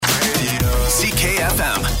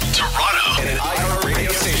FM, Toronto, and an iHeart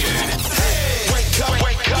radio station. Hey,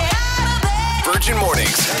 wake up. Virgin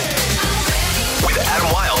Mornings with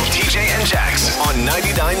Adam Wilde, TJ, and Jax on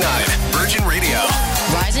 99.9 Virgin Radio.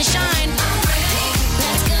 Rise and shine.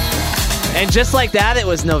 And just like that, it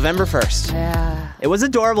was November 1st. Yeah. It was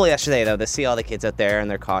adorable yesterday, though, to see all the kids out there in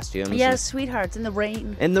their costumes. Yeah, sweethearts in the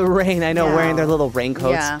rain. In the rain, I know, Yeah. wearing their little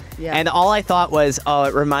raincoats. Yeah. And all I thought was, oh,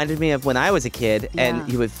 it reminded me of when I was a kid, and Yeah.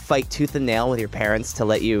 you would fight tooth and nail with your parents to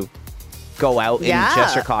let you go out Yeah. in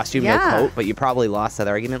just your costume, no Yeah. coat, but you probably lost that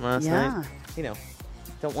argument last Yeah. night. You know,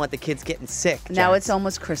 don't want the kids getting sick. Now Jax. it's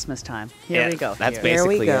almost Christmas time. Here Yeah, we go. That's Here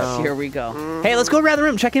basically Here we go. Hey, let's go around the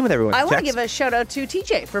room, check in with everyone. I want to Jax? give a shout out to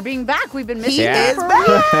TJ for being back. We've been missing He you is for a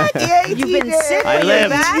back. week. Yay, You've been TJ. sick, I but you're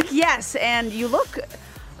lived. back. Yes, and you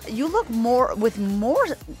look more with more.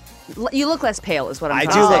 You look less pale, is what I'm I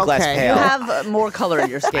trying do to say. look less okay. pale. You have more color in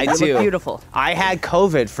your skin. I you do. look beautiful. I had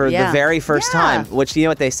COVID for the Yeah. very first Yeah. time, which you know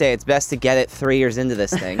what they say, it's best to get it 3 years into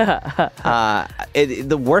this thing.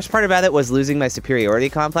 The worst part about it was losing my superiority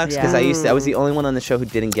complex because Yeah. I was the only one on the show who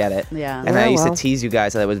didn't get it. Yeah. And I used well. to tease you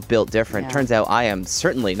guys that I was built different. Yeah. Turns out I am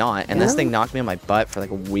certainly not. And this Yeah. thing knocked me on my butt for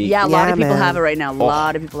like a week. Yeah, a lot Yeah, of people man. have it right now. A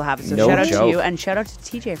lot of people have it. So no shout out joke. to you and shout out to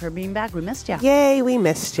TJ for being back. We missed you. Yay, we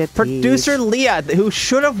missed you. Producer Leah, who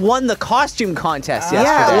should have won the costume contest yesterday.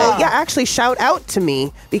 Yeah, well, yeah, actually, shout out to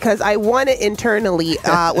me because I won it internally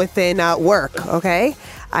within work, okay?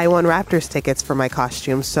 I won Raptors tickets for my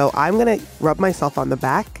costume, so I'm going to rub myself on the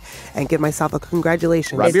back and give myself a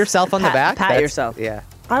congratulations. Rub yourself on the Pat- back. pat That's- yourself. Yeah.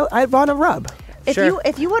 I want a rub. If Sure.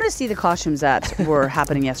 you want to see the costumes that were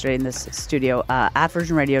happening yesterday in this studio, at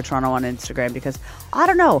Virgin Radio Toronto on Instagram, because I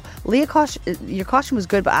don't know, Leah, your costume was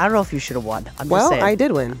good, but I don't know if you should have won. I'm just Well, saying. I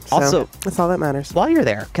did win. So Also- that's all that matters. While you're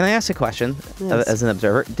there, can I ask a question as an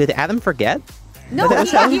observer? Did Adam forget? No,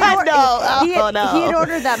 he had no.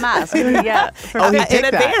 ordered that mask. Yeah, for Oh, he me. did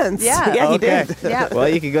in that. advance. Yeah. Yeah, he Okay. did. Yeah. Well,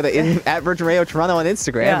 you can go to at Virgin Radio Toronto on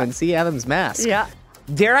Instagram Yeah. and see Adam's mask. Yeah.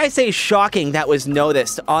 Dare I say shocking that was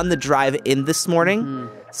noticed on the drive in this morning.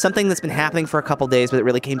 Something that's been happening for a couple days, but it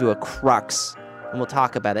really came to a crux. And we'll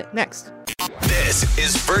talk about it next. This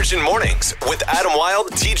is Virgin Mornings with Adam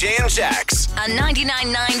Wilde, TJ, and Jax. On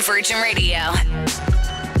 99.9 Virgin Radio.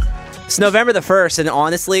 It's November the 1st, and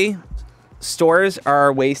honestly, stores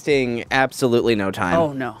are wasting absolutely no time.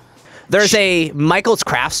 Oh no. There's a Michael's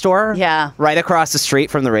Craft Store Yeah. right across the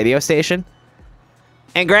street from the radio station.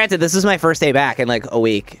 And granted, this is my first day back in like a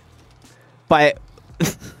week. But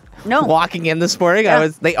No. walking in this morning, Yeah.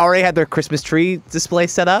 they already had their Christmas tree display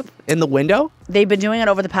set up in the window. They've been doing it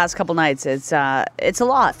over the past couple nights. It's a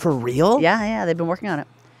lot. For real? Yeah, they've been working on it.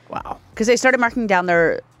 Wow. Because they started marking down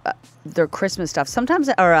their Christmas stuff. Sometimes,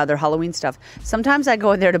 or their Halloween stuff. Sometimes I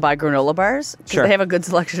go in there to buy granola bars because Sure. they have a good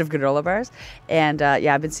selection of granola bars. And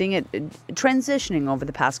yeah, I've been seeing it transitioning over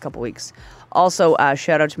the past couple weeks. Also,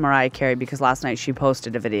 shout out to Mariah Carey because last night she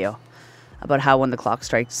posted a video about how when the clock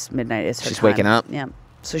strikes midnight, it's her She's time. waking up. Yeah,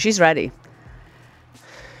 so she's ready.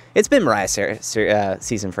 It's been Mariah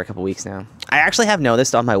season for a couple weeks now. I actually have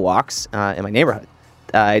noticed on my walks in my neighborhood.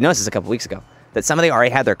 I noticed this a couple weeks ago that somebody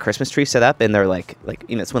already had their Christmas tree set up, and they're like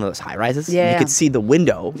it's one of those high rises. Yeah. You could see the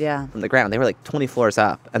window Yeah. from the ground. They were like 20 floors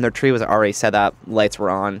up, and their tree was already set up. Lights were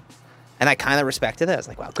on, and I kind of respected it. I was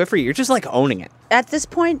like, wow, good for you. You're just like owning it. At this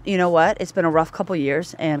point, you know what? It's been a rough couple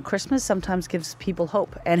years, and Christmas sometimes gives people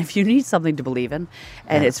hope. And if you need something to believe in,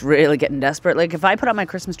 and it's really getting desperate, like if I put up my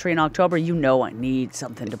Christmas tree in October, you know I need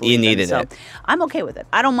something to believe in. needed So it. I'm okay with it.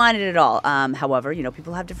 I don't mind it at all. However,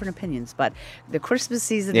 people have different opinions, but the Christmas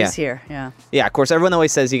season Yeah. is here. Yeah. Yeah, of course. Everyone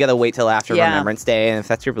always says you got to wait till after Yeah. Remembrance Day, and if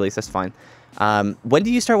that's your belief, that's fine. When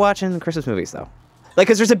do you start watching Christmas movies, though? Like,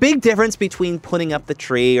 because there's a big difference between putting up the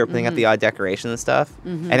tree or putting up the odd decoration and stuff,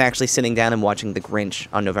 and actually sitting down and watching The Grinch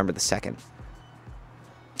on November the 2nd.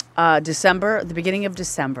 December, the beginning of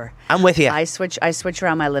December. I'm with you. I switch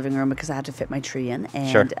around my living room because I had to fit my tree in, and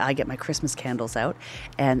Sure. I get my Christmas candles out,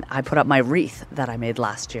 and I put up my wreath that I made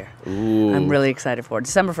last year. I'm really excited for it.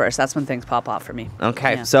 December 1st, that's when things pop off for me.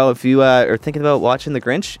 Okay, Yeah. so if you are thinking about watching The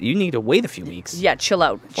Grinch, you need to wait a few weeks. Yeah, chill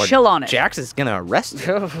out. Or Chill on it. Jax is going to arrest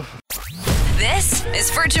you. This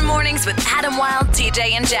is Virgin Mornings with Adam Wilde,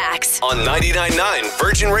 TJ, and Jax. On 99.9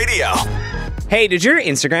 Virgin Radio. Hey, did your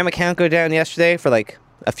Instagram account go down yesterday for like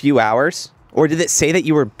a few hours? Or did it say that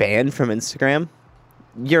you were banned from Instagram?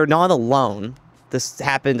 You're not alone. This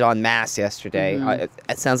happened en masse yesterday.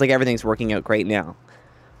 It sounds like everything's working out great now.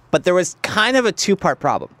 But there was kind of a two-part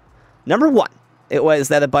problem. Number one, it was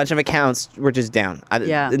that a bunch of accounts were just down.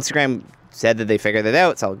 Yeah. Instagram said that they figured it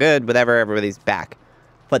out. It's all good, whatever. Everybody's back.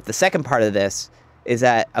 But the second part of this is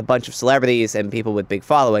that a bunch of celebrities and people with big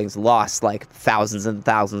followings lost like thousands and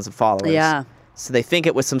thousands of followers. Yeah. So they think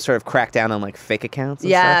it was some sort of crackdown on like fake accounts. And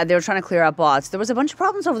Yeah, stuff. they were trying to clear out bots. There was a bunch of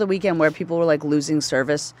problems over the weekend where people were like losing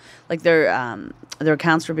service, like their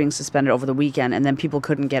accounts were being suspended over the weekend, and then people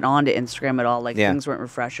couldn't get onto Instagram at all. Like Yeah. things weren't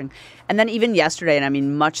refreshing. And then even yesterday, and I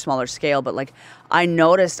mean much smaller scale, but like I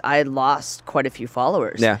noticed I had lost quite a few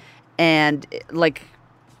followers. Yeah. And like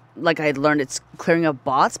I had learned it's clearing up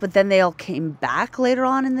bots, but then they all came back later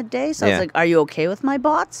on in the day. So I Yeah. was like, "Are you okay with my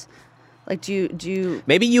bots? Like, do you?"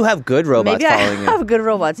 Maybe you have good robots Maybe I following have you. good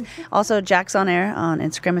robots. Also, Jack's on air on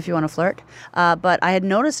Instagram if you want to flirt. But I had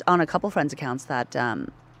noticed on a couple friends' accounts that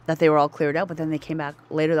that they were all cleared out, but then they came back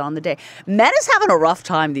later on the day. Meta's having a rough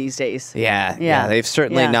time these days. Yeah, Yeah. they've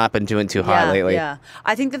certainly Yeah. not been doing too hot lately. Yeah,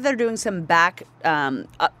 I think that they're doing some back.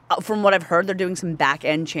 From what I've heard, they're doing some back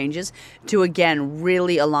end changes to again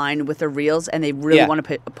really align with the reels, and they really Yeah. want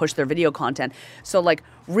to push their video content. So like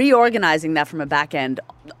reorganizing that from a back end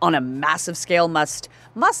on a massive scale must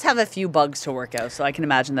have a few bugs to work out. So I can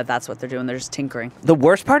imagine that that's what they're doing. They're just tinkering. The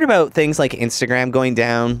worst part about things like Instagram going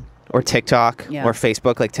down or TikTok Yeah. or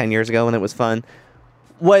Facebook like 10 years ago when it was fun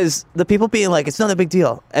was the people being like, it's not a big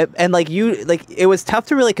deal. And like it was tough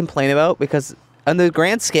to really complain about because on the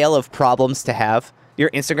grand scale of problems to have, your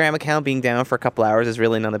Instagram account being down for a couple hours is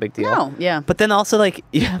really not a big deal. No, yeah. But then also like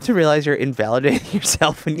you have to realize you're invalidating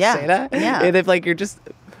yourself when you Yeah, say that. yeah. And if like you're just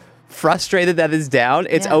frustrated that it's down,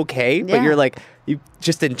 it's Yeah. okay. But Yeah. you're like, you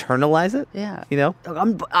just internalize it. Yeah. You know? Look,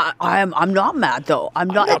 I'm not mad though. I'm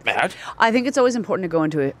not mad. I think it's always important to go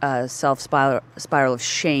into a self spiral of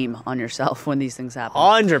shame on yourself when these things happen.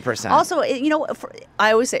 100%. Also,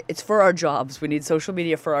 I always say it's for our jobs. We need social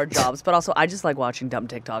media for our jobs. But also, I just like watching dumb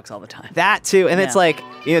TikToks all the time. That too, and it's Yeah.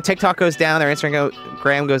 like TikTok goes down, their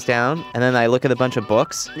Instagram goes down, and then I look at a bunch of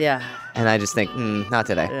books, Yeah, and I just think, not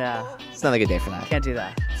today. yeah. It's not a good day for that. Can't do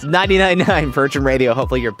that. It's 99.9 Virgin Radio.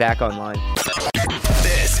 Hopefully you're back online.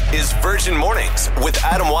 This is Virgin Mornings with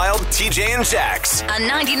Adam Wilde, TJ, and Jax. On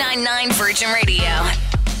 99.9 Virgin Radio.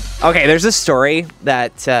 Okay, there's a story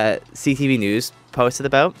that CTV News posted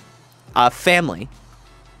about a family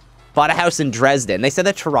bought a house in Dresden. They said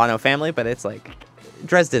a Toronto family, but it's like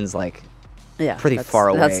Dresden's like Yeah, pretty that's- far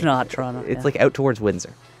away. That's not Toronto. It's yeah. like out towards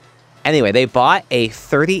Windsor. Anyway, they bought a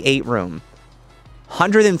 38-room,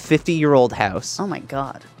 150-year-old house Oh my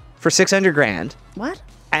god. for $600,000. What?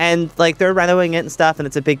 And like they're renovating it and stuff, and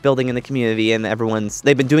it's a big building in the community, and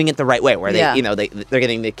they've been doing it the right way, where Yeah. they're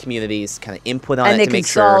getting the community's kind of input on And it they to make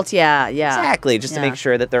consult. sure Yeah. exactly, just to Yeah. make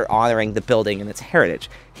sure that they're honoring the building and its heritage.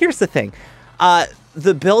 Here's the thing,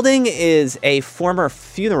 the building is a former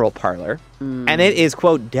funeral parlor, and it is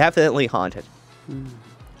quote definitely haunted.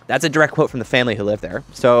 That's a direct quote from the family who lived there.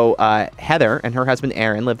 So Heather and her husband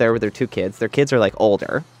Aaron live there with their 2 kids. Their kids are like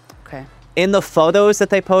older. Okay. In the photos that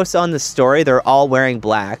they post on the story, they're all wearing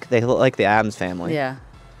black. They look like the Addams family. Yeah.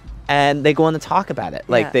 And they go on to talk about it.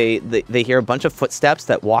 Like Yeah. they hear a bunch of footsteps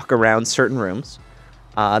that walk around certain rooms.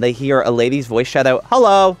 They hear a lady's voice shout out,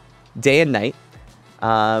 "Hello," day and night.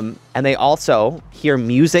 And they also hear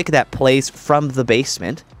music that plays from the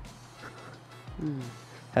basement.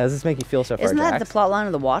 How does this make you feel so far, Isn't that Jax? the plot line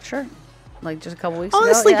of The Watcher? Like just a couple weeks ago?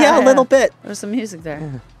 Honestly, yeah, a little bit. There's some music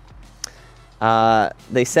there.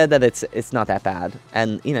 They said that it's not that bad,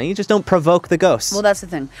 and you just don't provoke the ghosts. Well, that's the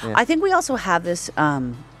thing. I think we also have this.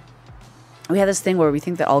 We have this thing where we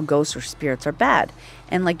think that all ghosts or spirits are bad,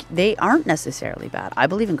 and like they aren't necessarily bad. I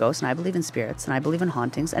believe in ghosts, and I believe in spirits, and I believe in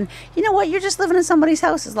hauntings. And you know what? You're just living in somebody's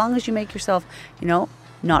house as long as you make yourself, you don't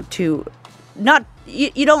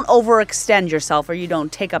overextend yourself or you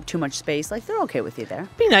don't take up too much space. Like they're okay with you there.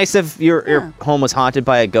 It'd be nice if your home was haunted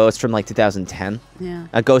by a ghost from like 2010. Yeah.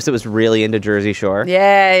 A ghost that was really into Jersey Shore.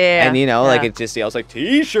 Yeah. And like Yeah. it just yells like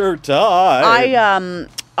T-shirt time.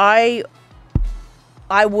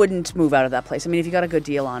 I wouldn't move out of that place. I mean, if you got a good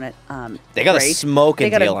deal on it, They got a great. smoking They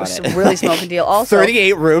got deal a on it. really smoking deal. Also,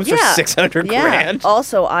 38 rooms for yeah, $600,000.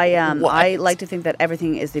 Also, I What? like to think that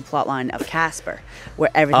everything is the plot line of Casper, where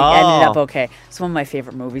everything ended up okay. It's one of my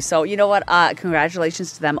favorite movies. So you know what?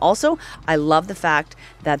 Congratulations to them. Also, I love the fact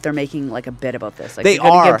that they're making like a bit about this. Like They they're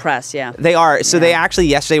gonna are. get press. Yeah. They are. So they Yeah. actually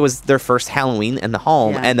yesterday was their first Halloween in the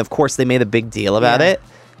home, Yeah. and of course they made a big deal about Yeah.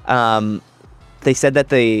 it. They said that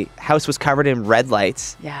the house was covered in red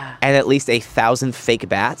lights. Yeah. And at least 1,000 fake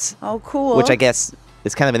bats. Oh, cool. Which I guess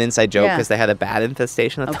is kind of an inside joke Yeah. because they had a bat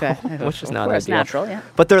infestation at the Okay. home, which is Of not course, ideal. natural, yeah.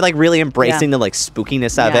 But they're like really embracing Yeah. the like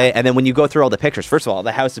spookiness of Yeah. it. And then when you go through all the pictures, first of all,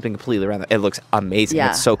 the house has been completely around. It looks amazing. Yeah.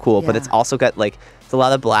 It's so cool. But Yeah. it's also got like it's a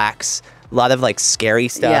lot of blacks, a lot of like scary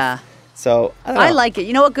stuff. Yeah. So I, don't know. I like it.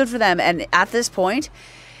 You know what? Good for them. And at this point,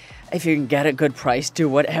 if you can get a good price, do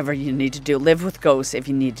whatever you need to do. Live with ghosts if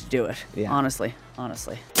you need to do it. Yeah. Honestly.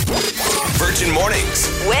 Virgin Mornings.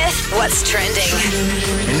 With what's trending.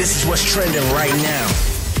 And this is what's trending right now.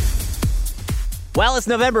 Well, it's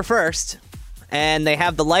November 1st, and they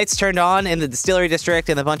have the lights turned on in the Distillery District,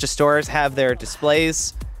 and a bunch of stores have their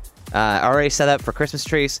displays already set up for Christmas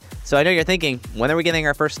trees. So I know you're thinking, when are we getting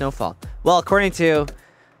our first snowfall? Well, according to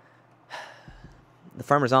the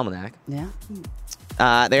Farmer's Almanac, Yeah.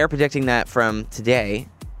 they are predicting that from today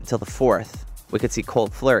until the 4th, we could see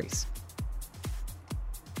cold flurries.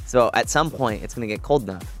 So at some point, it's going to get cold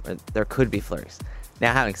enough, or there could be flurries.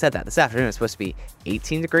 Now, having said that, this afternoon it's supposed to be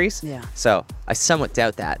 18 degrees. Yeah. So I somewhat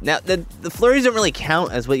doubt that. Now, the flurries don't really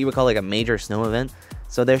count as what you would call like a major snow event.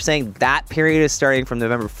 So they're saying that period is starting from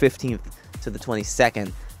November 15th to the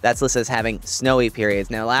 22nd. That's listed as having snowy periods.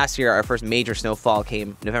 Now, last year, our first major snowfall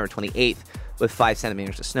came November 28th with 5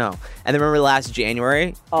 centimeters of snow. And then remember last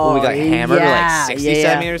January when we got hammered with like 60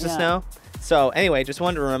 centimeters of snow? So anyway, just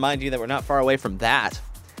wanted to remind you that we're not far away from that.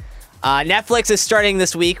 Netflix is starting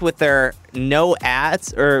this week with their no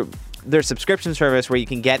ads, or their subscription service where you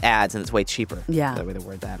can get ads and it's way cheaper. Yeah. The way to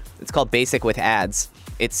word that. It's called Basic with Ads.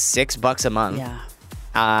 It's $6 a month. Yeah.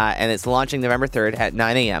 And it's launching November 3rd at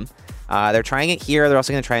 9 a.m. They're trying it here. They're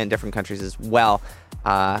also going to try it in different countries as well.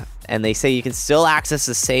 And they say you can still access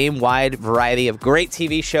the same wide variety of great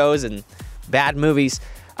TV shows and bad movies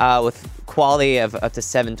with quality of up to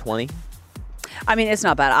 720. I mean, it's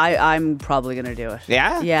not bad. I'm probably going to do it.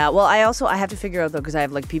 Yeah? Yeah. Well, I have to figure out, though, because I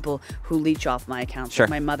have, like, people who leech off my accounts. Sure. Like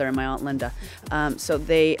my mother and my Aunt Linda. So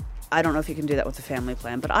I don't know if you can do that with the family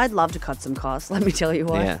plan, but I'd love to cut some costs. Let me tell you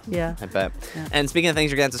what. Yeah. I bet. Yeah. And speaking of things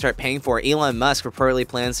you're going to have to start paying for, Elon Musk reportedly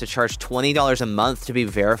plans to charge $20 a month to be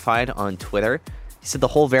verified on Twitter. He said the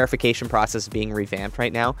whole verification process is being revamped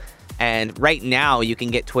right now. And right now, you can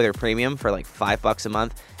get Twitter Premium for like $5 a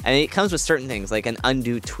month. And it comes with certain things like an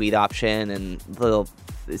undo tweet option and so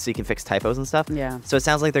you can fix typos and stuff. Yeah. So it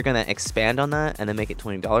sounds like they're going to expand on that and then make it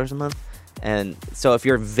 $20 a month. And so if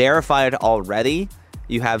you're verified already,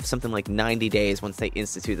 you have something like 90 days once they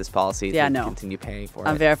institute this policy to continue paying for it.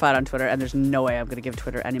 I'm verified on Twitter, and there's no way I'm going to give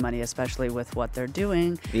Twitter any money, especially with what they're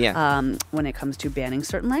doing when it comes to banning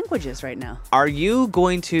certain languages right now. Are you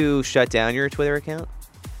going to shut down your Twitter account?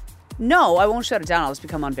 No, I won't shut it down. I'll just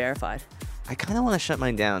become unverified. I kind of want to shut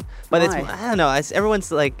mine down. But Why? I don't know.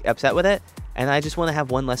 Everyone's like upset with it, and I just want to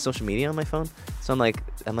have one less social media on my phone. So I'm like,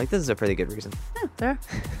 this is a pretty good reason. Yeah, there.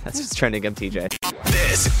 That's what's trending. I'm TJ.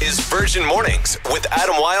 This is Virgin Mornings with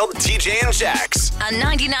Adam Wilde, TJ, and Jax. On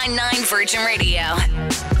 99.9 Virgin Radio.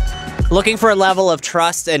 Looking for a level of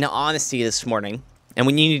trust and honesty this morning, and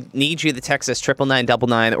we need you to text us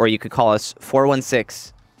 99999, or you could call us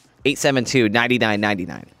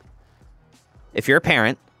 416-872-9999. If you're a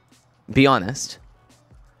parent, be honest.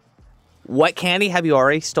 What candy have you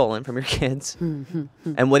already stolen from your kids? And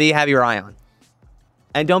what do you have your eye on?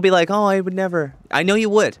 And don't be like, oh, I would never. I know you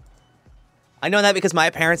would. I know that because my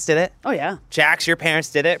parents did it. Oh, yeah. Jax, your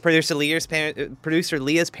parents did it. Producer Leah's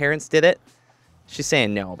parents did it. She's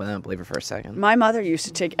saying no, but I don't believe her for a second. My mother used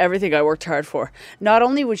to take everything I worked hard for. Not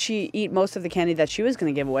only would she eat most of the candy that she was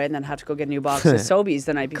going to give away and then have to go get a new box of Sobeys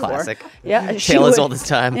the night before. Classic. Yeah, Tale as old as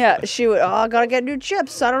time. Yeah, she would, I got to get new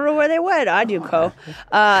chips. I don't know where they went. I do, Co.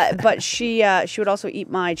 But she would also eat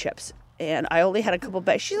my chips. And I only had a couple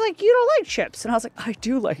bags. She's like, you don't like chips. And I was like, I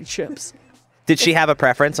do like chips. Did she have a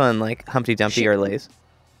preference on like Humpty Dumpty or Lay's?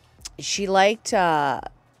 She liked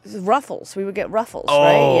Ruffles. We would get Ruffles, Oh,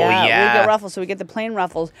 right? yeah. We would get Ruffles, so we get the plain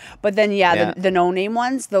Ruffles. But then, the no-name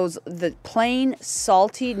ones, the plain,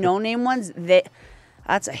 salty, no-name ones,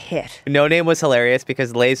 that's a hit. No Name was hilarious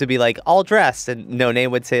because Lay's would be like all dressed, and No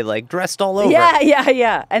Name would say like dressed all over.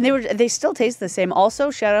 Yeah. And they still taste the same.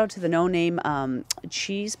 Also, shout out to the no-name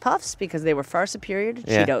cheese puffs because they were far superior to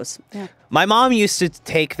Cheetos. Yeah. My mom used to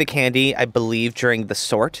take the candy, I believe, during the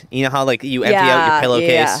sort. You know how like you empty out your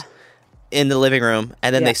pillowcase in the living room,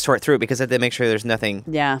 and then they sort through it because they have to make sure there's nothing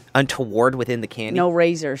untoward within the candy. No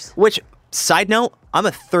razors. Which, side note, I'm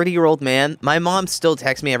a 30-year-old man. My mom still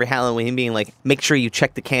texts me every Halloween being like, make sure you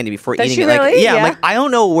check the candy before Does eating she it. Like, really? I'm like, I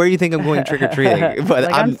don't know where you think I'm going trick-or-treating, but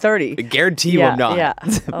Like, I'm 30. I guarantee you I'm not. Yeah.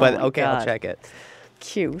 But my okay, I'll God. check it.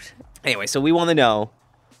 Cute. Anyway, so we want to know,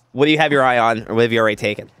 what do you have your eye on, or what have you already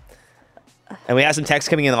taken? And we have some texts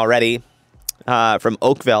coming in already from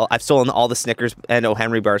Oakville. I've stolen all the Snickers and O.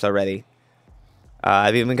 Henry bars already.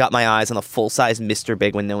 I've even got my eyes on a full-size Mr.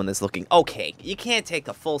 Big when no one is looking. Okay, you can't take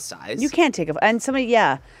a full size. You can't take and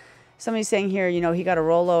somebody's saying here, he got a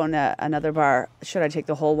Rolo and another bar. Should I take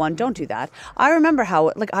the whole one? Don't do that. I remember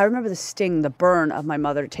I remember the sting, the burn of my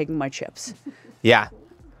mother taking my chips. Yeah.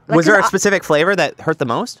 Like, Was there a 'cause specific flavor that hurt the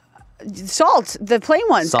most? Salt, the plain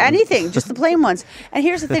ones, Salt. anything, just the plain ones. And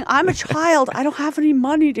here's the thing, I'm a child. I don't have any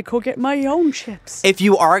money to go get my own chips. If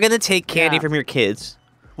you are going to take candy Yeah. from your kids,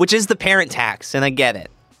 which is the parent tax, and I get it,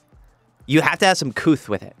 you have to have some couth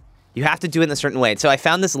with it. You have to do it in a certain way. So I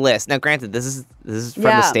found this list. Now, granted, this is from the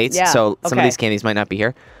Yeah, States, yeah, so some of okay. these candies might not be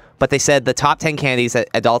here. But they said the top 10 candies that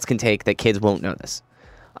adults can take that kids won't notice.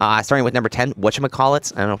 Starting with number 10,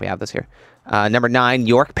 whatchamacallits. I don't know if we have this here. Number 9,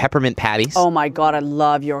 York peppermint patties. Oh my God, I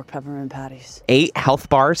love York peppermint patties. 8, health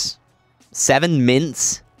bars. 7,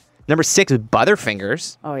 mints. Number 6,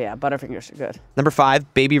 Butterfingers. Oh yeah, Butterfingers are good. Number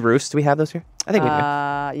 5, Baby Roost. Do we have those here? I think we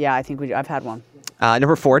do. Yeah, I think we do. I've had one.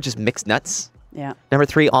 Number 4, just mixed nuts. Yeah. Number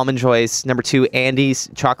 3, Almond Joys. Number 2, Andes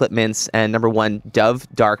chocolate mints. And number 1, Dove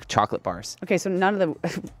dark chocolate bars. Okay, so none of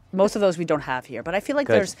the, most of those we don't have here, but I feel like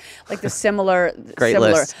Good. there's like the similar, Great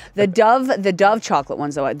similar. list. The Dove chocolate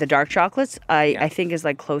ones though, the dark chocolates, I think is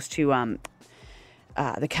like close to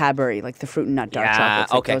the Cadbury, like the fruit and nut dark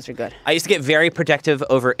chocolates. Like, okay. those are good. I used to get very protective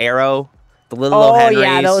over Aero, the Little Oh O'Henrys.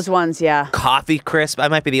 yeah, those ones. Yeah, Coffee Crisp. I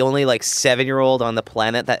might be the only 7-year-old on the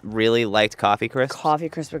planet that really liked Coffee Crisp. Coffee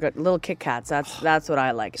Crisp are good. Little Kit Kats. That's what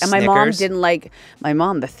I like. And my mom Snickers. didn't like. My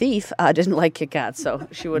mom, the thief, didn't like Kit Kats, so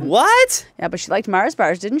she wouldn't. What? Yeah, but she liked Mars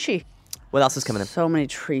bars, didn't she? What else is coming in? So many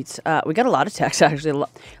treats. We got a lot of texts actually.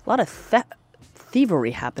 A lot of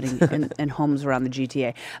thievery happening in homes around the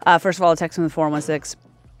GTA. First of all, a text from the 416.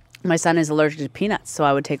 My son is allergic to peanuts, so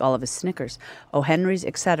I would take all of his Snickers, O'Henrys,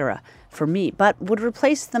 etc. for me, but would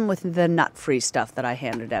replace them with the nut-free stuff that I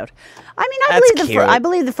handed out. I mean, I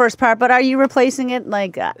believe the first part, but are you replacing it?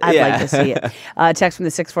 I'd like to see it. Text from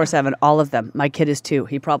the 647. All of them. My kid is 2.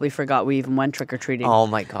 He probably forgot we even went trick or treating. Oh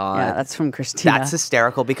my God. Yeah, that's from Christina. That's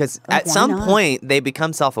hysterical because Like, at why some not? point they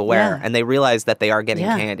become self-aware Yeah. and they realize that they are getting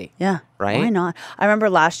Yeah. candy. Yeah. Right? Why not? I remember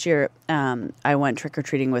last year I went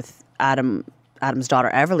trick-or-treating with Adam's daughter,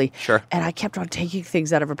 Everly. Sure. And I kept on taking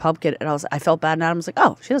things out of her pumpkin, and I felt bad, and Adam was like,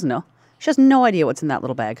 oh, she doesn't know. She has no idea what's in that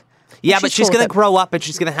little bag. Yeah, but she's cool going with to it. grow up and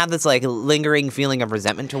she's going to have this lingering feeling of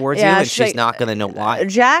resentment towards you, Yeah, and she's she's like, not going to know why.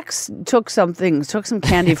 Jax took some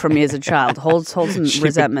candy from me as a child. Holds some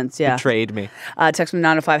resentments. Yeah. Betrayed me. Text from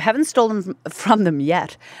 905. Haven't stolen from them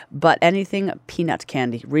yet, but anything peanut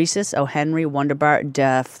candy. Reese's, O'Henry, Wonder Bar,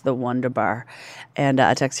 Def, the Wonder Bar. And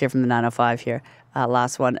a text here from the 905 here.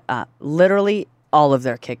 Last one. Literally all of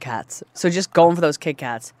their Kit Kats. So just going for those Kit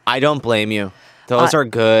Kats. I don't blame you. Those are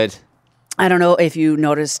good. I don't know if you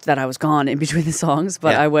noticed that I was gone in between the songs,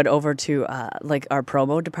 but Yeah. I went over to our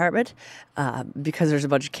promo department because there's a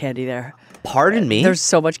bunch of candy there. Pardon me? There's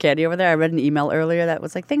so much candy over there. I read an email earlier that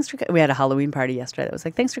was like, thanks for... We had a Halloween party yesterday that was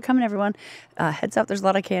like, thanks for coming, everyone. Heads up, there's a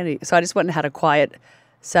lot of candy. So I just went and had a quiet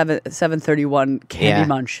 7:31 candy Yeah.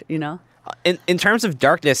 munch, you know? In terms of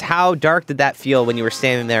darkness, how dark did that feel when you were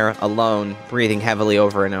standing there alone, breathing heavily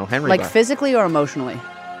over an O'Henry Like bar? physically or emotionally?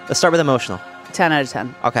 Let's start with emotional. 10 out of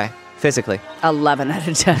 10. Okay. Physically. 11 out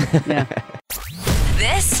of 10. Yeah.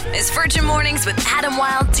 This is Virgin Mornings with Adam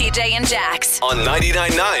Wilde, TJ, and Jax. On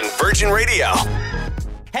 99.9 Virgin Radio.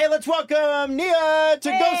 Hey, let's welcome Nia to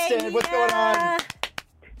Ghosted. What's going on?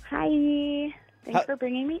 Hi. Thanks Hi. for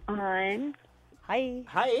bringing me on. Hi.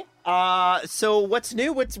 Hi. So what's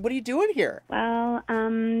new? What are you doing here? Well,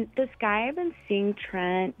 this guy I've been seeing,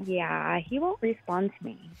 Trent, he won't respond to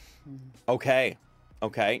me. Okay.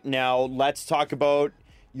 Now let's talk about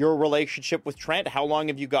your relationship with Trent. How long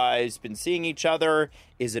have you guys been seeing each other?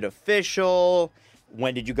 Is it official?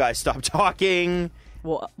 When did you guys stop talking?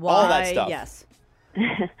 Well, All that stuff. Yes.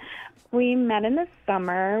 We met in the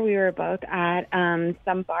summer. We were both at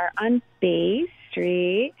some bar on Bay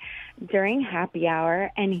Street during happy hour,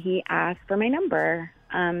 and he asked for my number.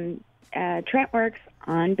 Trent works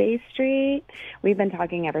on Bay Street. We've been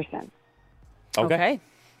talking ever since. Okay.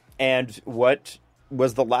 And what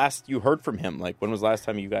was the last you heard from him? Like, when was the last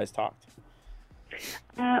time you guys talked?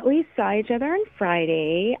 We saw each other on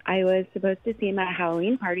Friday. I was supposed to see him at a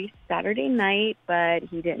Halloween party Saturday night, but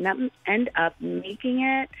he didn't end up making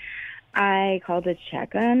it. I called to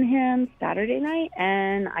check on him Saturday night,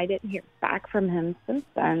 and I didn't hear back from him since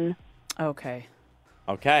then. Okay.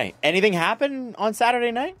 Okay. Anything happen on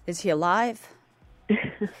Saturday night? Is he alive?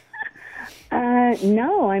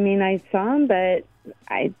 No, I mean, I saw him, but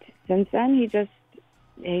since then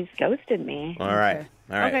he's ghosted me. All right.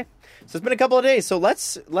 Okay. So it's been a couple of days. So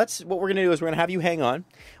let's what we're going to do is we're going to have you hang on.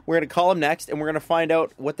 We're going to call him next, and we're going to find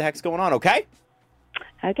out what the heck's going on, okay?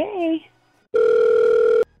 Okay.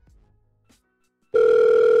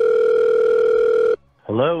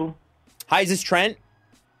 Hello. Hi, is this Trent?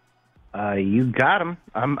 You got him.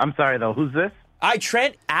 I'm sorry though. Who's this? Hi,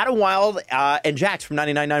 Trent, Adam Wilde, and Jax from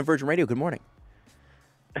 99.9 Virgin Radio. Good morning.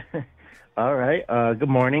 All right. Good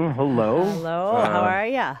morning. Hello. Hello. How are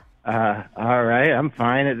ya? All right. I'm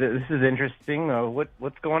fine. This is interesting.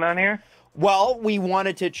 What's going on here? Well, we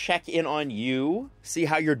wanted to check in on you, see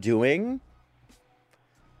how you're doing.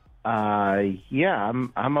 Yeah,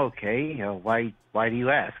 I'm okay. Why do you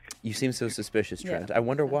ask? You seem so suspicious, Trent. I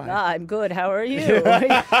wonder why. I'm good. How are you?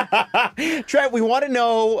 Trent, we want to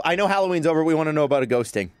know, I know Halloween's over, we want to know about a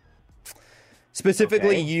ghosting.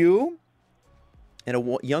 Specifically you and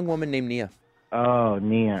a young woman named Nia. Oh,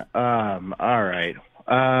 Nia. All right.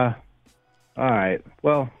 All right.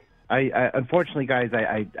 Well, I unfortunately, guys,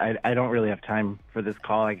 I don't really have time for this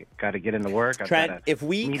call. I got to get into work. Trent, if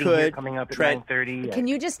we meeting could, here coming up at Trent, 9:30. Can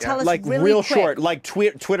you just tell us like really real quick? short, like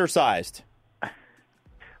Twitter sized.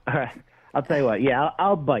 I'll tell you what. Yeah,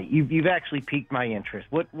 I'll bite. You've actually piqued my interest.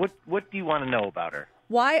 What do you want to know about her?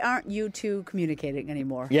 Why aren't you two communicating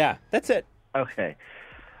anymore? Yeah, that's it. Okay.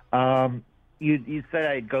 You said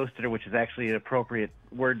I ghosted her, which is actually an appropriate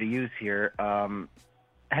word to use here.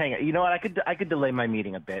 Hang on. You know what? I could delay my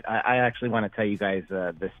meeting a bit. I actually want to tell you guys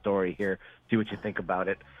this story here. See what you think about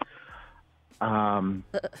it.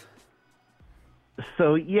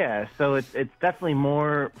 So it's definitely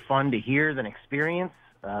more fun to hear than experience.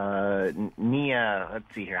 Nia, let's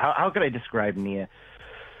see here. How could I describe Nia?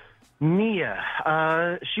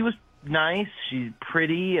 Nia, she was nice. She's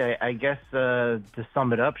pretty. I guess to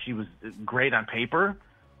sum it up, she was great on paper,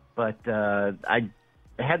 but I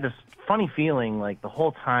had this funny feeling like the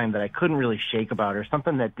whole time that I couldn't really shake about her.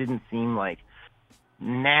 Something that didn't seem like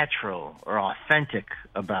natural or authentic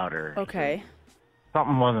about her. Okay.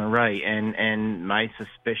 Something wasn't right, and my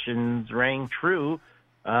suspicions rang true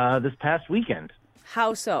this past weekend.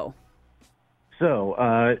 How so?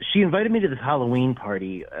 So she invited me to this Halloween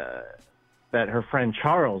party that her friend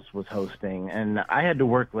Charles was hosting, and I had to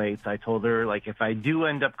work late, so I told her, like, if I do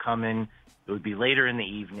end up coming, it would be later in the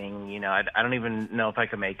evening. You know, I don't even know if I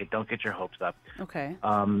can make it. Don't get your hopes up. Okay.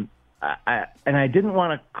 I didn't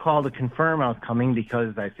want to call to confirm I was coming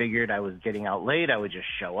because I figured I was getting out late. I would just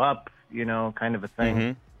show up, you know, kind of a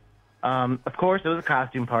thing. Mm-hmm. Of course, it was a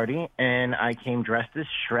costume party, and I came dressed as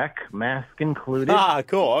Shrek, mask included. Ah,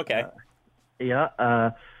 cool. Okay.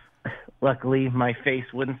 Luckily, my face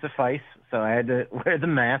wouldn't suffice, so I had to wear the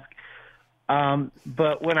mask.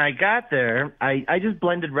 But when I got there, I just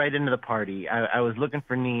blended right into the party. I was looking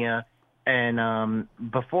for Nia, and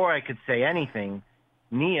before I could say anything,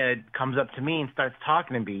 Nia comes up to me and starts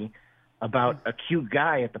talking to me about a cute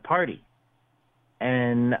guy at the party.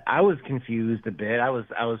 And I was confused a bit. I was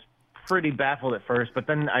pretty baffled at first, but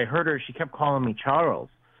then I heard her. She kept calling me Charles.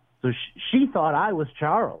 So she thought I was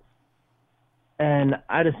Charles. And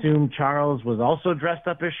I'd assume Charles was also dressed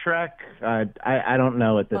up as Shrek. I don't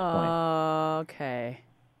know at this point. Okay.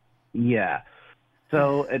 Yeah.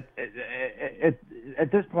 So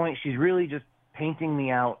at this point, she's really just painting me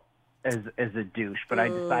out as a douche. But I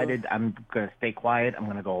decided I'm going to stay quiet. I'm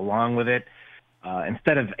going to go along with it.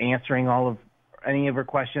 Instead of answering any of her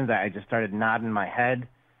questions, I just started nodding my head,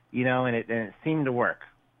 you know, and it seemed to work.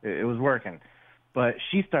 It was working. But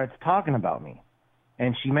she starts talking about me.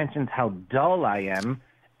 And she mentions how dull I am,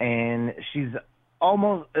 and she's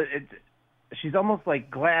almost like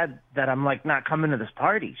glad that I'm like not coming to this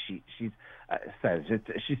party. She says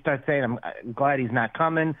she starts saying I'm glad he's not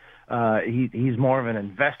coming. He's more of an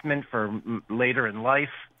investment for later in life.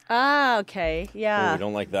 Ah, okay, yeah. Oh, we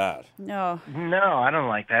don't like that. No, I don't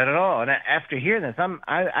like that at all. And after hearing this,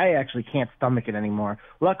 I actually can't stomach it anymore.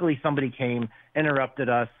 Luckily, somebody came, interrupted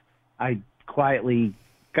us. I quietly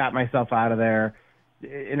got myself out of there.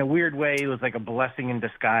 In a weird way, it was like a blessing in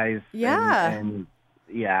disguise. Yeah. And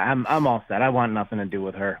yeah, I'm all set. I want nothing to do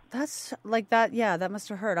with her. That's like that. Yeah, that must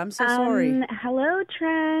have hurt. I'm so sorry. Hello,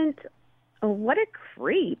 Trent. Oh, what a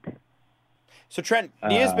creep. So Trent,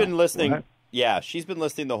 Nia's been listening. What? Yeah, she's been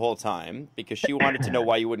listening the whole time because she wanted to know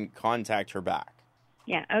why you wouldn't contact her back.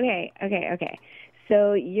 Yeah, okay.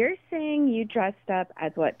 So you're saying you dressed up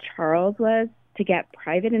as what Charles was to get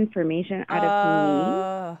private information out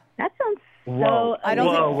of me? That sounds Whoa. so...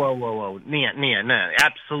 Whoa. Nia, no,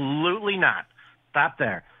 absolutely not. Stop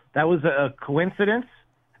there. That was a coincidence,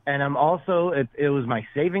 and I'm also, it was my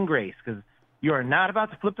saving grace, because you are not about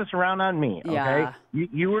to flip this around on me, okay? Yeah.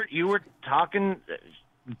 You were talking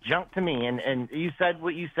junk to me, and you said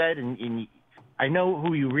what you said, and I know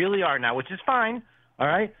who you really are now, which is fine, all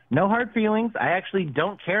right? No hard feelings. I actually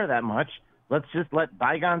don't care that much. Let's just let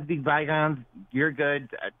bygones be bygones. You're good.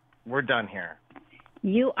 We're done here.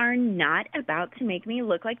 You are not about to make me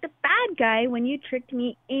look like the bad guy when you tricked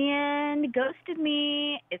me and ghosted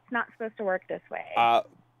me. It's not supposed to work this way.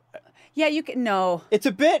 Yeah, you can. No. It's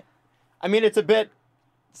a bit.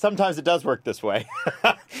 Sometimes it does work this way.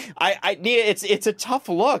 Nia, it's a tough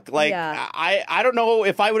look. Like, Yeah. I don't know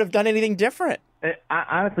if I would have done anything different.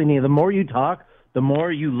 Honestly, Nia, the more you talk, the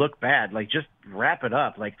more you look bad. Like, just wrap it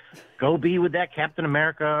up. Like, go be with that Captain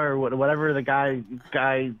America or whatever the guy,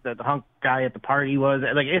 the hunk guy at the party was.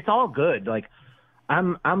 Like, it's all good. Like,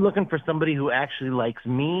 I'm looking for somebody who actually likes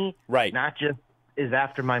me, Right. not just is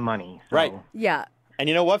after my money. So. Right. Yeah. And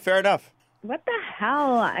you know what? Fair enough. What the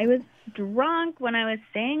hell? I was drunk when I was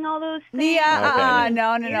saying all those things. Yeah. Okay.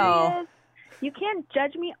 No. Serious? You can't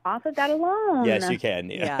judge me off of that alone. Yes, you can.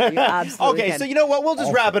 Nia. Yeah, you absolutely Okay, can. so you know what? We'll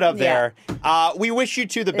just wrap it up Yeah. there. We wish you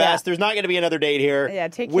two the best. Yeah. There's not going to be another date here. Yeah,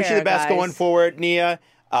 take Wish you care, the best guys. going forward, Nia.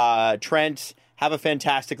 Trent, have a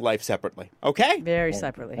fantastic life separately. Okay? Very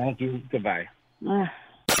separately. Thank you. Goodbye.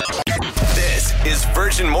 This is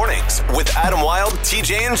Virgin Mornings with Adam Wilde,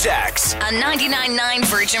 TJ, and Jax. On 99.9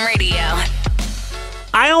 Virgin Radio.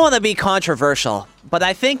 I don't want to be controversial, but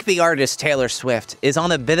I think the artist Taylor Swift is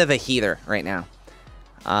on a bit of a heater right now.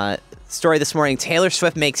 Story this morning, Taylor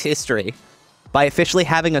Swift makes history by officially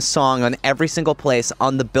having a song on every single place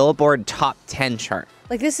on the Billboard Top 10 chart.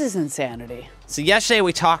 Like, this is insanity. So yesterday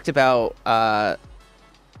we talked about a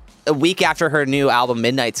week after her new album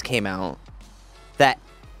Midnights came out, that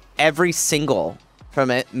every single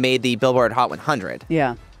from it made the Billboard Hot 100.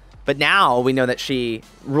 Yeah. But now we know that she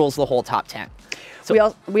rules the whole top 10.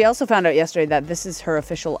 So We also found out yesterday that this is her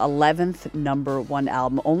official 11th #1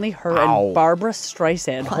 album. Only her Wow. and Barbara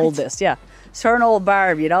Streisand hold this. Yeah. It's her and old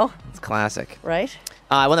Barb, you know? it's classic. Right?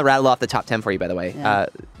 I want to rattle off the top 10 for you, by the way. Yeah.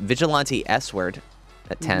 Vigilante S-Word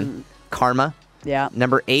at 10. Karma. Yeah.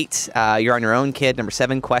 Number 8, You're on Your Own, Kid. Number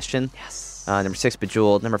 7, Question. Yes. Number 6,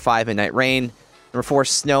 Bejeweled. Number 5, Midnight Rain. Number 4,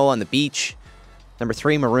 Snow on the Beach. Number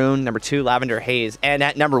 3, Maroon. Number 2, Lavender Haze. And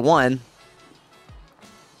at number 1,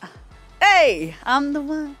 Hey, I'm the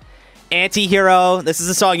one. Anti-Hero. This is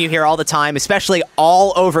a song you hear all the time, especially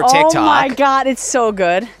all over TikTok. Oh my God, it's so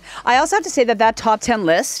good. I also have to say that top 10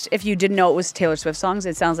 list, if you didn't know it was Taylor Swift songs,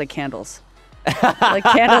 it sounds like candles. Like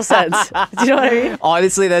candle scents. Do you know what I mean?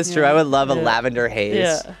 Honestly, that's true. I would love a Lavender Haze.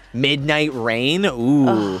 Yeah. Midnight Rain.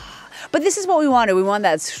 Ooh. But this is what we wanted. We want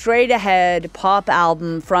that straight ahead pop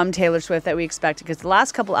album from Taylor Swift that we expected. Because the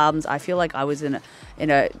last couple albums, I feel like I was in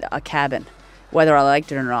a cabin, whether I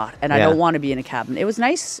liked it or not. And I Yeah. don't want to be in a cabin. It was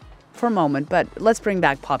nice for a moment, but let's bring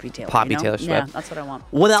back Poppy Taylor. Poppy you know? Taylor Swift. Yeah, that's what I want.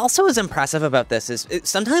 What also is impressive about this is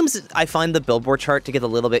sometimes I find the Billboard chart to get a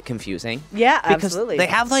little bit confusing. Yeah, because absolutely. They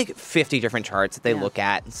have like 50 different charts that they Yeah. look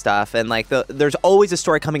at and stuff. And like there's always a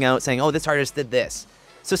story coming out saying, oh, this artist did this.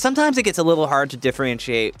 So sometimes it gets a little hard to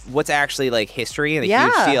differentiate what's actually like history and a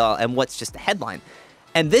huge Yeah. deal and what's just the headline.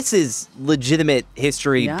 And this is legitimate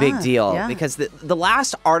history, Yeah, big deal. yeah. Because the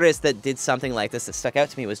last artist that did something like this that stuck out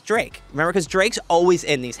to me was Drake. Remember, because Drake's always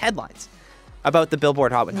in these headlines about the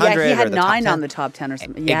Billboard Hot 100. Yeah, he or had the top 9 10. on the top 10 or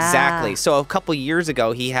something. Yeah. Exactly. So a couple years ago,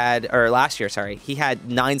 last year, he had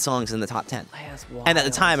 9 songs in the top 10. That's And at the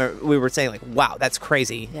wild. time, we were saying like, wow, that's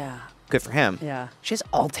crazy. Yeah. Good for him. Yeah. She has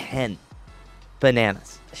all 10.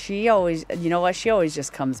 Bananas. She always, you know what? She always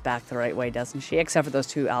just comes back the right way, doesn't she? Except for those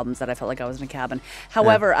 2 albums that I felt like I was in a cabin.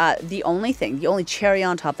 However, the only cherry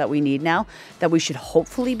on top that we need now that we should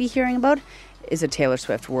hopefully be hearing about is a Taylor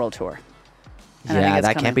Swift world tour. And I think Yeah, it's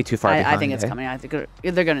that coming. can't be too far I behind. think it's eh? coming. I think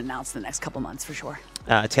they're going to announce the next couple months for sure.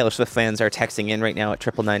 Taylor Swift fans are texting in right now at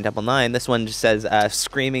 99999. This one just says,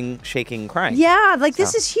 screaming, shaking, crying. Yeah, like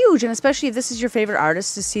this is huge, and especially if this is your favorite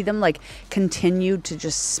artist, to see them like continue to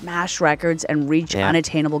just smash records and reach Yeah.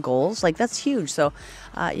 unattainable goals, like that's huge. So,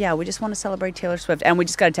 yeah, we just want to celebrate Taylor Swift, and we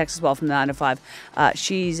just got a text as well from the 9 to 5.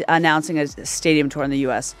 She's announcing a stadium tour in the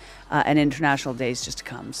U.S. And international days just to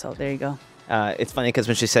come. So there you go. It's funny because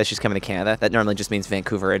when she says she's coming to Canada, that normally just means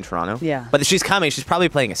Vancouver and Toronto. Yeah. But if she's coming, she's probably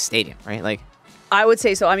playing a stadium, right? Like, I would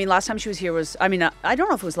say so. I mean, last time she was here was, I don't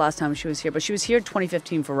know if it was last time she was here, but she was here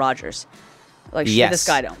 2015 for Rogers. Like, she did the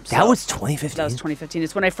Sky Dome. That was 2015? That was 2015.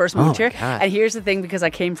 It's when I first moved my here. God. And here's the thing, because I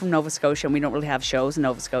came from Nova Scotia, and we don't really have shows in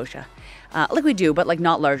Nova Scotia. Like we do, but like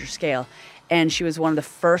not larger scale. And she was one of the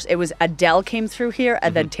first, it was Adele came through here,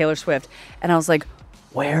 and then Taylor Swift. And I was like,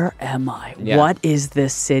 where am I? Yeah. What is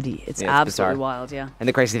this city? It's Yeah, it's absolutely bizarre. wild, yeah. And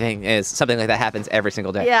the crazy thing is, something like that happens every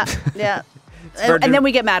single day. Yeah, yeah. Virgin- And then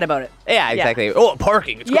we get mad about it. Yeah, exactly. Oh,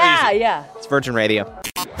 parking. It's crazy. Yeah, yeah. It's Virgin Radio.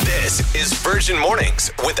 This is Virgin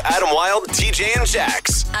Mornings with Adam Wilde, TJ, and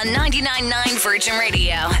Jax. On 99.9 Virgin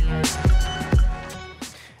Radio.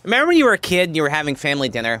 Remember when you were a kid and you were having family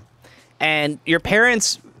dinner and your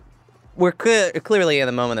parents were clearly in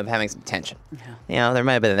the moment of having some tension? Yeah. You know, there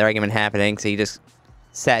might have been an argument happening, so you just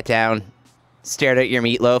sat down, stared at your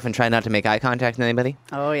meatloaf and tried not to make eye contact with anybody?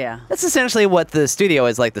 Oh yeah. That's essentially what the studio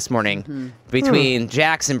is like this morning between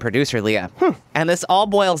Jax and producer Leah. And this all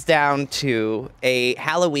boils down to a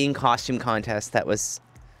Halloween costume contest that was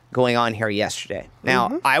going on here yesterday.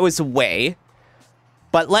 Now, I was away,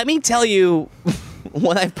 but let me tell you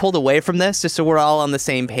what I've pulled away from this, just so we're all on the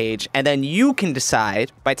same page. And then you can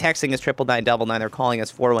decide by texting us 99999 or calling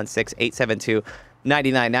us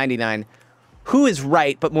 416-872-9999 who is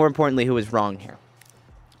right, but more importantly, who is wrong here.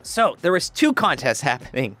 So there was 2 contests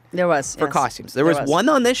happening There was for yes. costumes. There was one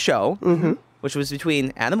on this show, Mm-hmm. which was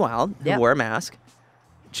between Adam Wilde, who Yep. wore a mask,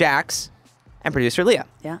 Jax, and producer Leah.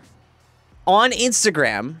 Yeah. On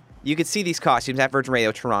Instagram, you could see these costumes at Virgin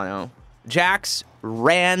Radio Toronto. Jax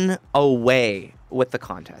ran away with the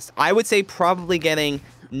contest. I would say probably getting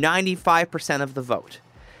 95% of the vote.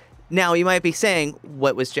 Now, you might be saying,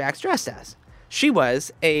 what was Jax dressed as? She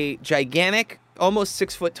was a gigantic, almost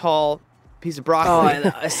 6 foot tall piece of Oh, broccoli.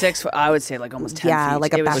 and a 6 foot. I would say like almost 10 Yeah, feet.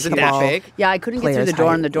 like a It was Was it that basketball. big? Yeah, I couldn't get through the player's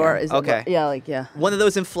door, and the height, door yeah. is Okay. Yeah, like yeah. One of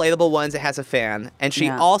those inflatable ones that has a fan. And she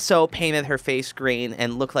Yeah. also painted her face green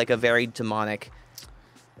and looked like a very demonic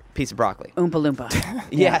piece of broccli. Oompa Loompa.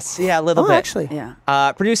 Yes, yeah, a little Oh, bit. actually.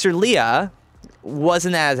 Yeah. Producer Leah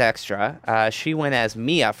wasn't as extra. She went as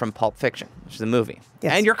Mia from Pulp Fiction, which is a movie.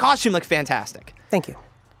 Yes. And your costume looked fantastic. Thank you.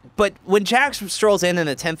 But when Jax strolls in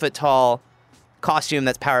a 10-foot tall costume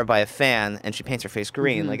that's powered by a fan and she paints her face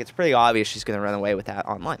green, like it's pretty obvious she's going to run away with that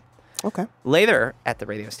online. Okay. Later at the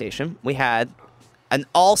radio station, we had an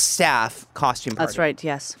all-staff costume party. That's right.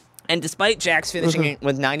 Yes. And despite Jax finishing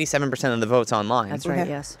with 97% of the votes online, That's right. Okay.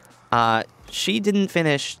 Yes. she didn't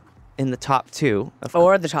finish in the top 2.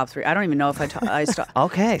 Or the top 3. I don't even know if I stopped.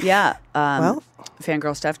 Okay. Yeah. Well.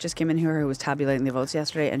 Fangirl Steph just came in here who was tabulating the votes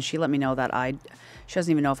yesterday, and she let me know that she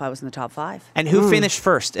doesn't even know if I was in the top 5. And who finished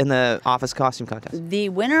first in the office costume contest? The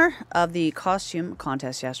winner of the costume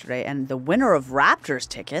contest yesterday and the winner of Raptors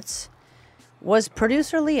tickets was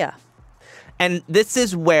producer Leah. And this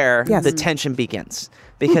is where Yes. the tension begins.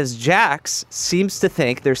 Because Jax seems to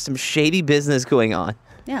think there's some shady business going on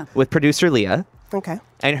Yeah. with producer Leah Okay.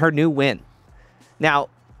 and her new win. Now,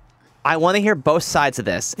 I want to hear both sides of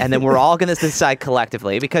this, and then we're all going to decide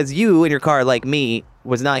collectively, because you in your car, like me,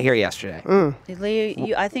 was not here yesterday.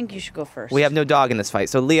 Leah, I think you should go first. We have no dog in this fight.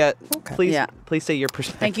 So, Leah, please, Yeah. please say your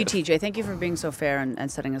perspective. Thank you, TJ. Thank you for being so fair and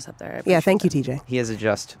setting us up there. I Yeah, appreciate thank you, that. TJ. He is a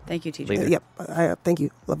just Thank you, TJ. leader. Yep. Thank you.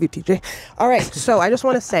 Love you, TJ. All right. So I just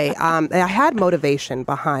want to say I had motivation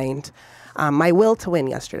behind my will to win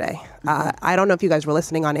yesterday. I don't know if you guys were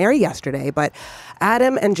listening on air yesterday, but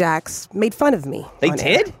Adam and Jax made fun of me. They on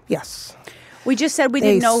air. did? Yes. We just said we They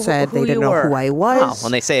didn't know said who they didn't you know were. who I Oh, was.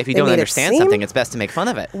 when they say if you They don't made it understand seem- something, it's best to make fun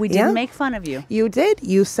of it. We didn't Yeah. make fun of you. You did.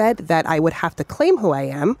 You said that I would have to claim who I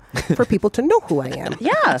am for people to know who I am.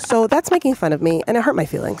 Yeah. So that's making fun of me, and it hurt my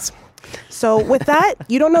feelings. So with that,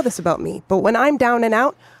 you don't know this about me, but when I'm down and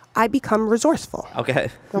out, I become resourceful. Okay.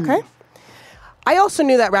 Okay? I also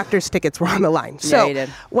knew that Raptors tickets were on the line. So you did.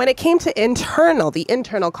 when it came to the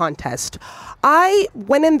internal contest, I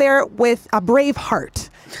went in there with a brave heart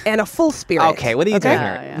and a full spirit. Okay, what are you doing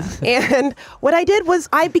here? And what I did was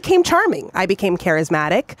I became charming. I became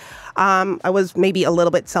charismatic. I was maybe a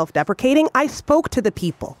little bit self-deprecating. I spoke to the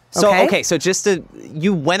people. So just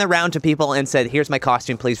you went around to people and said, "Here's my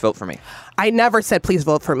costume. Please vote for me." I never said, please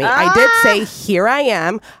vote for me. I did say, here I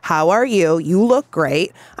am. How are you? You look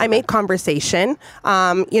great. I made conversation.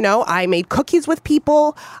 I made cookies with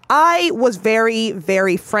people. I was very,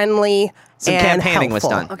 very friendly. Some and campaigning was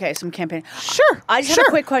helpful. done. Okay, some campaign. Sure. I just have a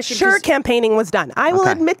quick question. Sure, 'cause campaigning was done. I will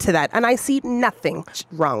Okay. admit to that, and I see nothing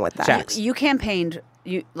wrong with that. Jax. You campaigned.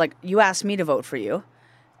 You asked me to vote for you.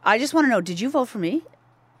 I just want to know, did you vote for me?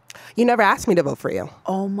 You never asked me to vote for you.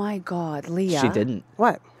 Oh my God, Leah. She didn't,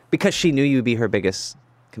 What? because she knew you'd be her biggest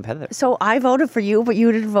competitor. So I voted for you, but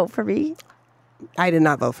you didn't vote for me? I did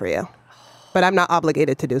not vote for you, but I'm not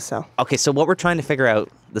obligated to do so. Okay, so what we're trying to figure out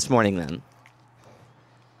this morning then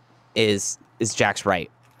is Jax right,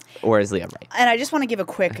 or is Leah right? And I just want to give a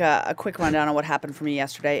quick rundown on what happened for me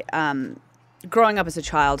yesterday. Growing up as a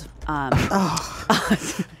child,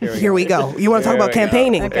 Here we go. You want to talk about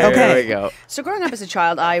campaigning? Okay. Okay. There we go. so growing up as a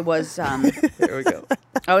child, I was There we go.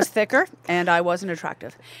 I was thicker and I wasn't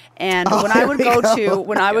attractive. And when I would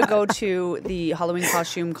go to the Halloween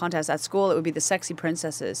costume contest at school, it would be the sexy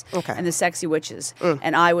princesses Okay. and the sexy witches,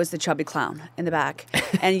 and I was the chubby clown in the back.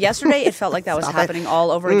 And yesterday it felt like that was happening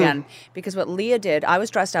all over again, because what Leah did, I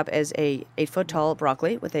was dressed up as a 8-foot tall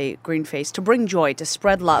broccoli with a green face to bring joy, to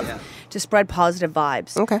spread love, to spread positive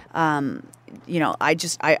vibes. Okay.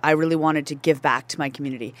 I really wanted to give back to my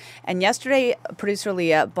community. And yesterday, producer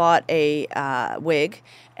Leah bought a wig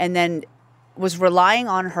and then was relying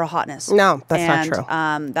on her hotness. No, that's not true.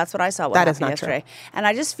 That's what I saw. That is not yesterday. And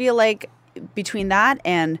I just feel like between that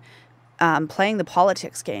and playing the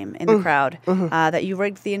politics game in the crowd, that you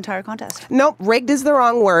rigged the entire contest. Nope, rigged is the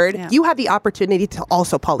wrong word. Yeah. You had the opportunity to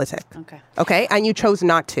also politic. Okay. Okay, and you chose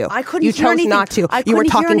not to. I couldn't You hear chose anything. not to. I You were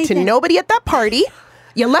couldn't hear talking to anything. nobody at that party.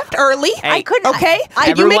 You left early. I couldn't- Okay. Did you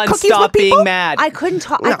Everyone make cookies stop with people? being mad. I couldn't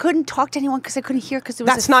talk. No. I couldn't talk to anyone because I couldn't hear because there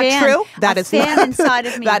was That's a not fan, true. That a is fan not inside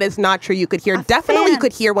of me. That is not true. You could hear. A Definitely, you fan.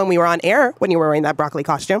 could hear when we were on air when you were wearing that broccoli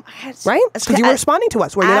costume, It's- right? it's- Because you were responding to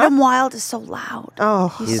us. Were you Adam not? Wilde is so loud. Oh,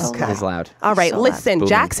 He's so loud. loud. all right. so loud. Listen, Booming.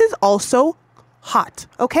 Jax is also hot.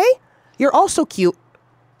 Okay, you're also cute.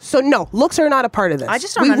 So no, looks are not a part of this. I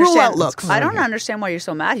just don't we understand. rule out looks. I don't understand why you're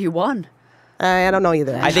so mad. You won. I don't know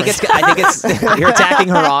either. I think it's you're attacking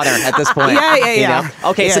her honor at this point. Yeah, yeah, you yeah. know?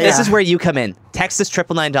 Okay, so Yeah, this yeah. is where you come in. Text us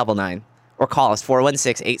 99999 or call us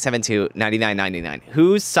 416-872-9999.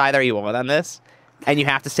 Whose side are you on this? And you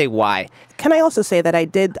have to say why. Can I also say that I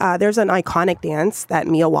did? There's an iconic dance that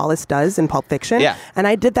Mia Wallace does in Pulp Fiction. Yeah. And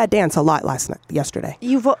I did that dance a lot yesterday.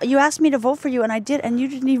 You asked me to vote for you, and I did, and you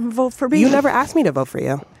didn't even vote for me. You never asked me to vote for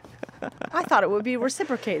you. I thought it would be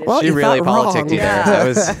reciprocated. Well, She you really thought politicked wrong. you there. That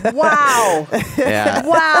was, Wow. yeah.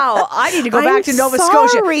 Wow. I need to go I'm back to Nova sorry.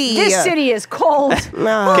 Scotia. This city is cold.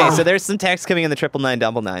 No. Okay, so there's some text coming in the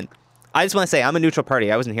 99999. I just want to say I'm a neutral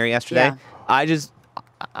party. I wasn't here yesterday. Yeah. I just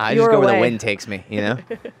You were go where the away. wind takes me, you know?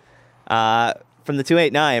 From the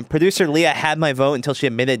 289, producer Leah had my vote until she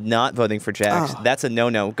admitted not voting for Jax. Oh. That's a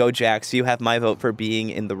no-no. Go Jax. You have my vote for being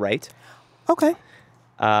in the right. Okay.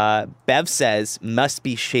 Bev says, must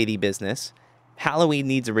be shady business. Halloween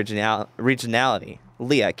needs originality.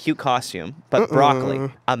 Leah, cute costume, but broccoli.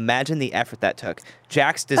 Imagine the effort that took.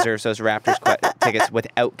 Jax deserves those Raptors tickets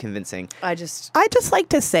without convincing. I just like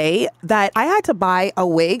to say that I had to buy a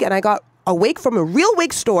wig, and I got a wig from a real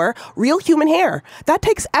wig store, real human hair. That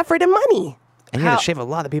takes effort and money. And you had to shave a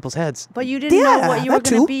lot of people's heads. But you didn't know Yeah, what you were that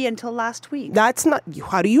going to too. be until last week. That's not.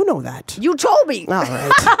 How do you know that? You told me. All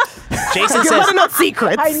right. Jason You're says, letting out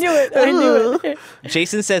secrets. I knew it. I knew it.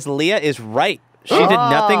 Jason says Leah is right. She did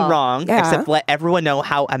nothing wrong Yeah. except let everyone know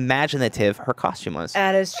how imaginative her costume was.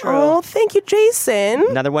 That is true. Oh, thank you, Jason.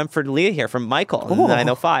 Another one for Leah here from Michael,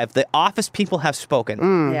 905. The office people have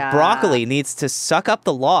spoken. Yeah. Broccoli needs to suck up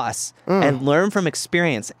the loss and learn from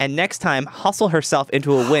experience. And next time, hustle herself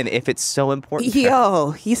into a win if it's so important. to her.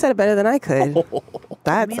 Yo, you said it better than I could.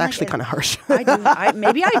 That's mean, I actually get- kind of harsh.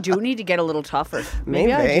 Maybe I do need to get a little tougher.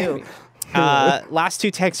 Maybe I Maybe. do. Last two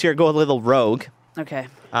texts here go a little rogue. Okay.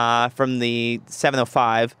 From the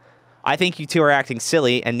 705. I think you two are acting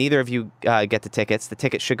silly, and neither of you get the tickets. The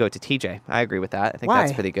tickets should go to TJ. I agree with that. I think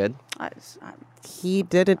that's Why? pretty good. He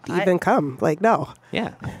didn't even come. Like, no.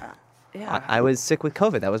 Yeah. Yeah. I was sick with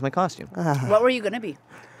COVID. That was my costume. What were you going to be?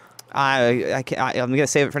 I'm going to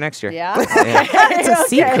save it for next year. Yeah. It's a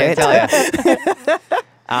secret. Can't tell you.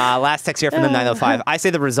 Last text here from the 905. I say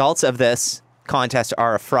the results of this contest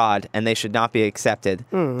are a fraud, and they should not be accepted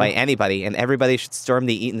by anybody, and everybody should storm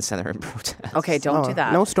the Eaton Center in protest. Okay, don't do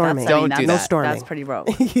that. no storming. Don't do that's- that. No storming. That's pretty rogue.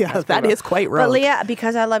 Yeah, That's that pretty is quite rogue. But Leah,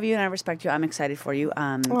 because I love you and I respect you, I'm excited for you.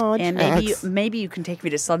 And Jax. maybe you can take me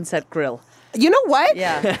to Sunset Grill. You know what?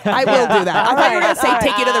 Yeah. I will do that. I thought you were going to say All right.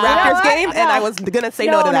 take you to the Raptors game, and I was going to say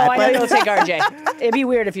no, to that. I know but you'll take RJ. It'd be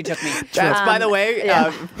weird if you took me. That's, by the way,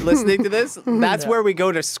 yeah. listening to this, that's where we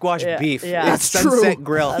go to squash beef. Yeah. It's It's Sunset true.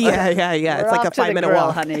 Grill. Yeah. It's We're like off a to the 5-minute grill,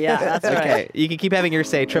 walk. honey. Yeah, that's right. Okay, you can keep having your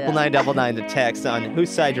say. 99999 to text on whose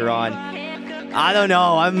side you're on. I don't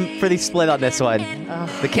know. I'm pretty split on this one.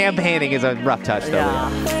 The campaigning is a rough touch, though.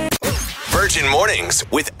 Yeah. Virgin Mornings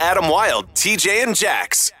with Adam Wilde, TJ, and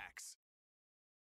Jax.